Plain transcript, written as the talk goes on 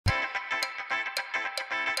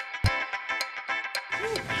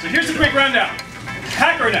So here's a quick rundown.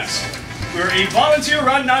 HackerNest. We're a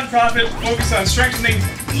volunteer-run nonprofit focused on strengthening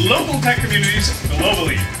local tech communities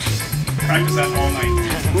globally. Practice that all night.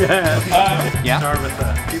 Yeah. Start with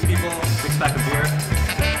a few people, 6-pack of beer,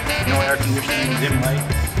 no air conditioning, dim light,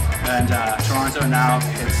 and Toronto now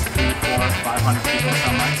it's 300, 400, 500 people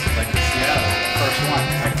some nights. Like Seattle, first one.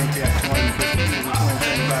 I think we have 250, maybe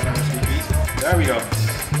 275 RSVPs. There we go.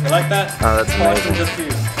 You like that? Oh, that's amazing. Just for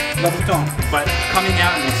you. Love the tone. But coming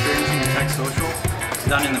out and experiencing a tech social,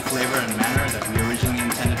 done in the flavor and manner that we originally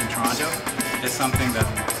intended in Toronto, is something that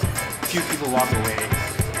few people walk away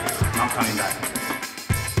not coming back.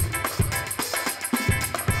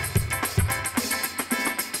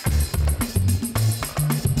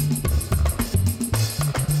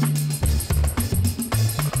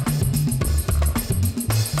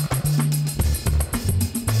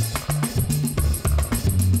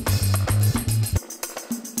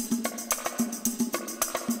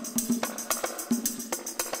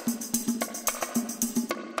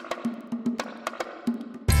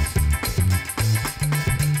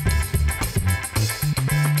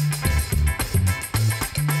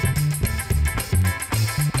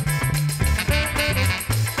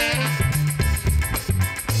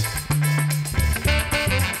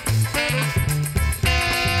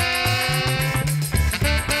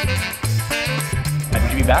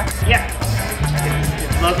 Back? Yeah.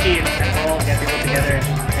 It's low-key and simple, get people together, it's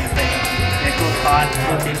just the same thing. In a cool spot,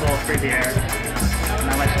 cool people, free beer,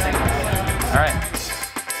 not much to think about. All right.